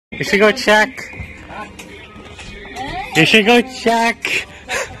You should go check. You should go check.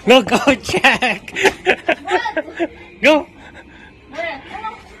 No, go check. Go.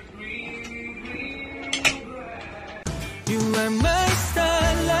 You are my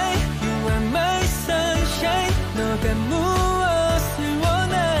starlight, you are my sunshine. 너가 무엇을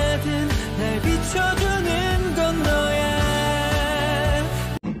원하든 날 비춰주는 건 너야.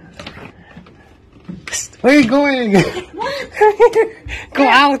 Where are you going? Go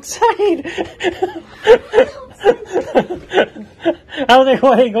outside. How are they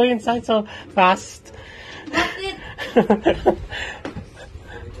going inside so fast?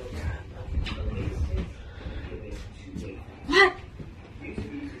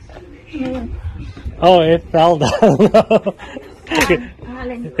 Oh, it fell down.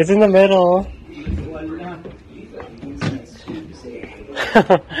 It's in the middle.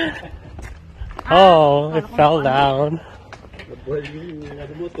 Oh, it fell down. Ito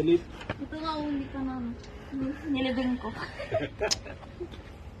nga, hindi ka na. Nilibing ko.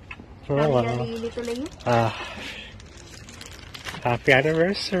 Oh, Lili tuloy yun. Happy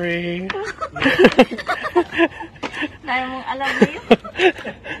anniversary. Kaya mong alam na yun.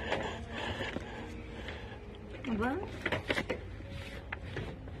 Diba?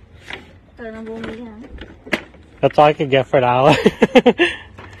 Ito na bumili ha. That's all I could get for now.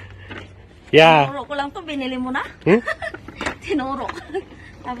 Yeah. Tinuro ko lang to, binili mo na? Hmm? Tinuro.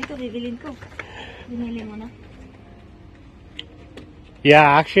 Sabi ko, bibilin ko. Binili mo na.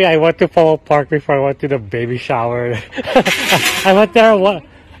 Yeah, actually, I went to Polo Park before I went to the baby shower. I went there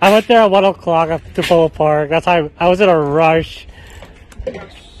at 1 o'clock to Polo Park. That's why I was in a rush.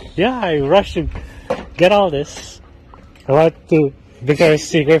 Yeah, I rushed to get all this. I went to Victoria's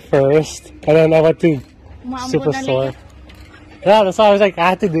Secret first, and then I went to Superstore. Yeah, that's why I was like, I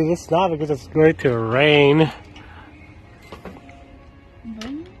had to do this now because it's going to rain.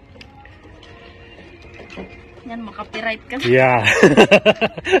 Yan, makapiright ka. Yeah.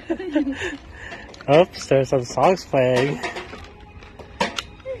 Oops, there's some songs playing.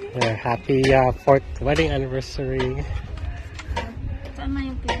 Yeah, happy 4th wedding anniversary. Saan na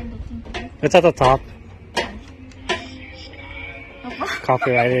yung pindutin ko? It's at the top.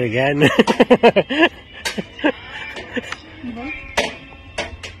 Copyrighted again. Diba?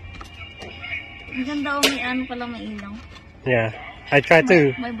 Ang ganda o may ano pala may ilaw. Yeah. I tried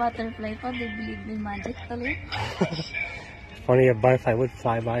to. May butterfly pa, they believe in magic talaga. Only a butterfly would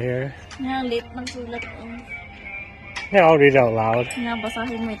fly by here. Nga, late nagsulat. Yeah, I'll read it out loud. Nga,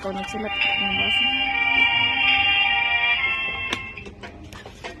 basahin mo ikaw, nagsulat. Nabasa.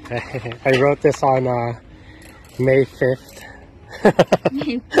 I wrote this on May 5th.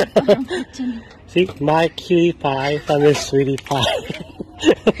 See, my cutie pie from this sweetie pie.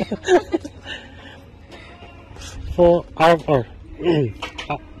 For our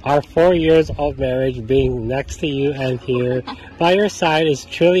 4 years of marriage, being next to you and here by your side is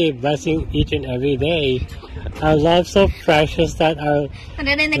truly a blessing each and every day. Our love so precious that our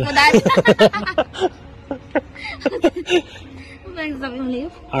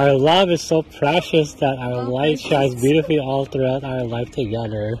our love is so precious that our light shines beautifully all throughout our life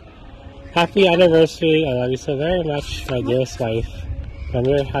together. Happy anniversary! I love you so very much, my dearest wife. From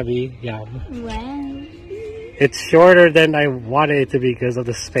your hubby, Yam. Wow. It's shorter than I wanted it to be because of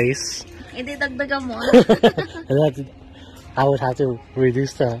the space. Ididagdagan mo. And I would have to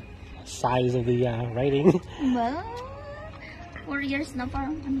reduce the size of the writing. Well, 4 years na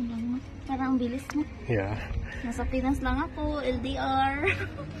parang ano lang, parang bilis mo. Yeah. Nasa Pinas lang ako, LDR.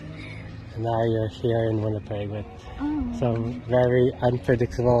 And now you're here in Winnipeg with some very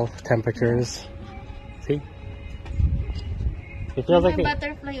unpredictable temperatures. See? It feels like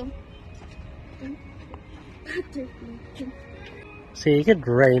butterfly. See, it could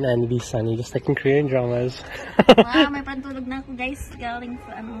rain and be sunny, just like in Korean dramas. Wow, may pantulog na ako guys, galing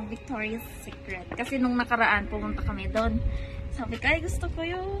sa Victoria's Secret. Kasi nung nakaraan, pumunta kami doon. Sabi ko, ay gusto ko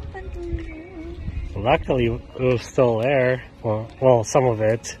yung pantulog. Luckily, it was still there. Well, some of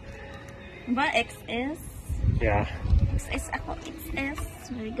it. Ba, XS? Yeah. XS ako, XS.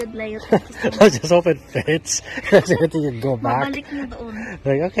 Very good layout. I just hope it fits. Kasi I think you'd go back. Babalik niyo doon.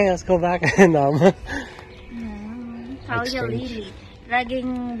 Like, okay, let's go back. And Calia lily.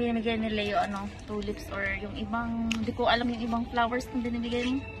 Laging binibigay ni Leo tulips or yung ibang, hindi ko alam yung ibang flowers na binibigay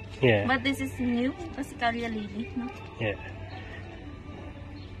mo. Yeah. But this is new kasi Calia lily, no? Yeah.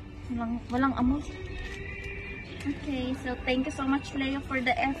 Walang amoy. Okay, so thank you so much Leo for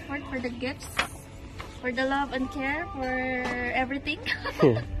the effort, for the gifts, for the love and care, for everything.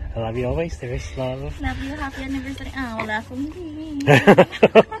 I love you always, there's love. Love you, happy anniversary. Wala akong hindi.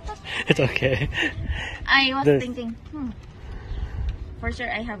 It's okay. I was thinking, for sure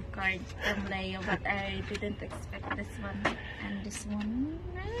I have cards from Leo, but I didn't expect this one and this one.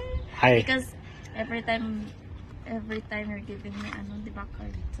 Because every time you're giving me diba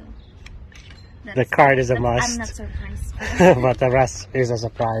card, so the card is a must. I'm not surprised. But the rest is a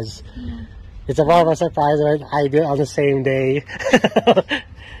surprise. Yeah. It's a more of a surprise when I do it on the same day.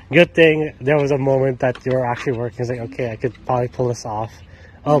 Good thing there was a moment that you were actually working. It's like, okay, I could probably pull this off.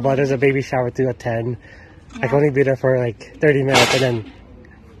 Oh, but there's a baby shower to attend. Yeah. I can only be there for like 30 minutes and then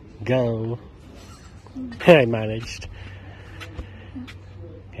go. I managed.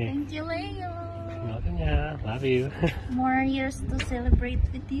 Okay. Thank you, Leo. Nothing, yeah. Love you. More years to celebrate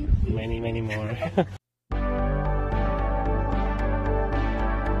with you. Many, many more.